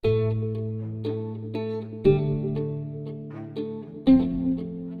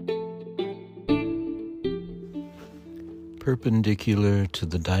perpendicular to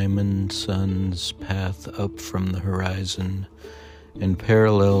the diamond sun's path up from the horizon, and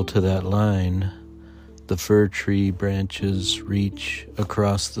parallel to that line, the fir tree branches reach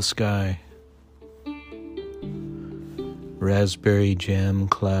across the sky. Raspberry jam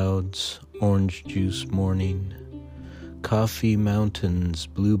clouds, orange juice morning, coffee mountains,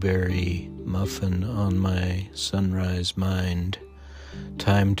 blueberry muffin on my sunrise mind.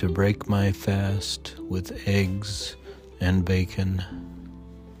 Time to break my fast with eggs and bacon.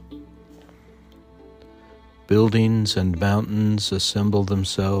 Buildings and mountains assemble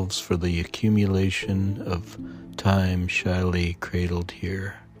themselves for the accumulation of time shyly cradled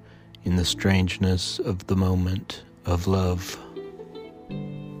here, in the strangeness of the moment of love.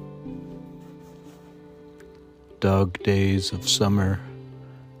 Dog days of summer,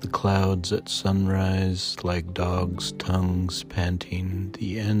 the clouds at sunrise like dogs' tongues panting,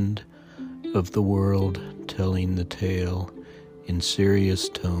 the end of the world telling the tale in serious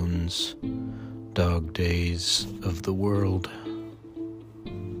tones, dog days of the world.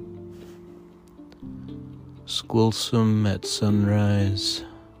 Squilsome at sunrise,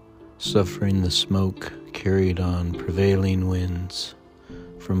 suffering the smoke carried on prevailing winds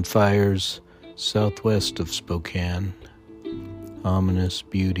from fires southwest of Spokane. Ominous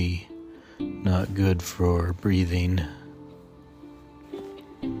beauty, not good for breathing.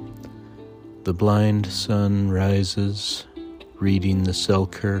 The blind sun rises, reading the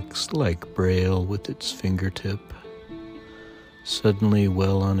Selkirks like Braille with its fingertip, suddenly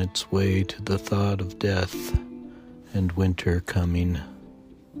well on its way to the thought of death and winter coming.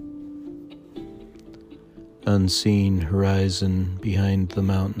 Unseen horizon behind the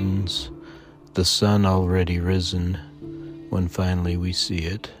mountains, the sun already risen, when finally we see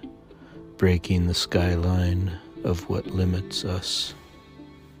it, breaking the skyline of what limits us.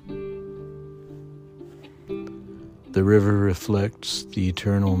 The river reflects the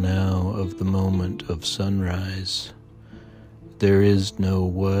eternal now of the moment of sunrise. There is no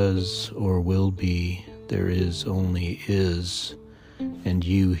was or will be, there is only is, and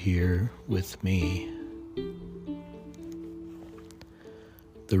you here with me.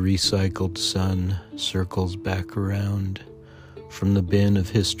 The recycled sun circles back around from the bin of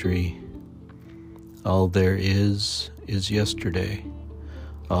history. All there is yesterday.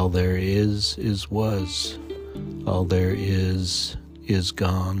 All there is was. All there is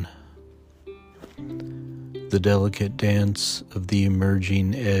gone. The delicate dance of the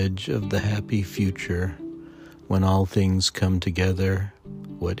emerging edge of the happy future, when all things come together,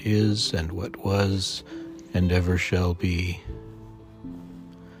 what is and what was and ever shall be.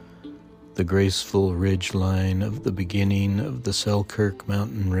 The graceful ridgeline of the beginning of the Selkirk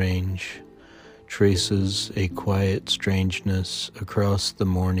mountain range traces a quiet strangeness across the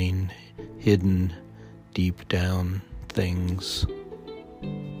morning, hidden deep down things.